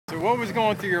So what was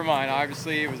going through your mind?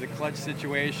 Obviously, it was a clutch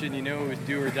situation. You know it was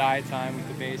do or die time with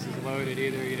the bases loaded.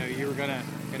 Either you were gonna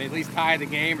at least tie the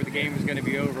game, or the game was gonna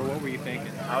be over. What were you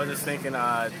thinking? I was just thinking,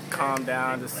 calm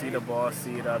down, just see the ball,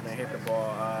 see it up, and hit the ball.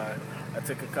 I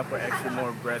took a couple extra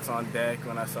more breaths on deck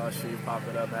when I saw Shreve pop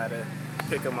it up. I had to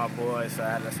pick up my boy, so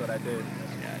that's what I did.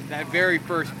 Yeah, that very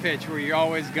first pitch, were you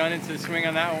always gunning to swing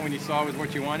on that one when you saw it was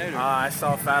what you wanted? I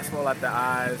saw a fastball at the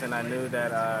eyes, and I knew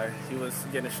that he was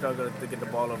getting a struggle to get the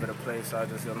ball over the plate, so I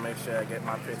just going to make sure I get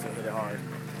my pitch and hit it hard.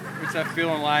 What's that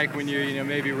feeling like when you're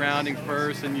maybe rounding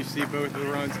first and you see both of the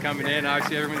runs coming in?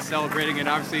 Obviously, everyone's celebrating, and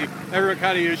obviously everyone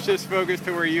kind of is just focused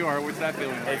to where you are. What's that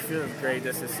feeling like? It feels great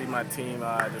just to see my team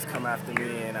just come after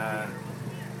me, and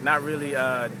not really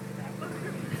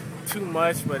too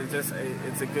much, but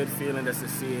it's a good feeling just to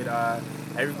see it.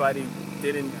 Everybody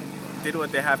did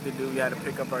what they have to do. We had to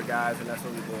pick up our guys, and that's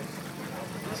what we did.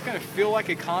 Does this kind of feel like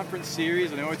a conference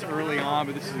series? I know it's early on,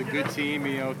 but this is a good team.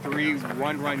 3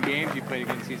 one-run games you played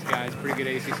against these guys. Pretty good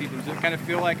ACC teams. Does it kind of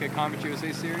feel like a Conference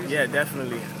USA series? Yeah,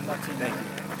 definitely. Thank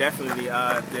you. Definitely.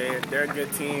 They're a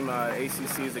good team.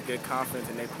 ACC is a good conference,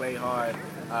 and they play hard.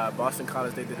 Boston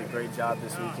College, they did a great job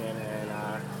this weekend, and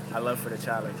I love for the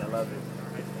challenge. I love it.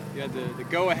 You had the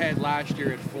go-ahead last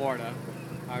year at Florida,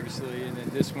 obviously, and then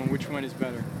this one. Which one is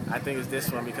better? I think it's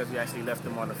this one because we actually left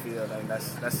them on the field. I mean, that's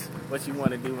what you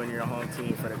want to do when you're a home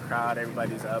team for the crowd.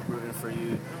 Everybody's up rooting for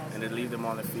you, and to leave them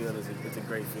on the field it's a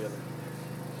great feeling.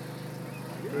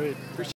 Great. Appreciate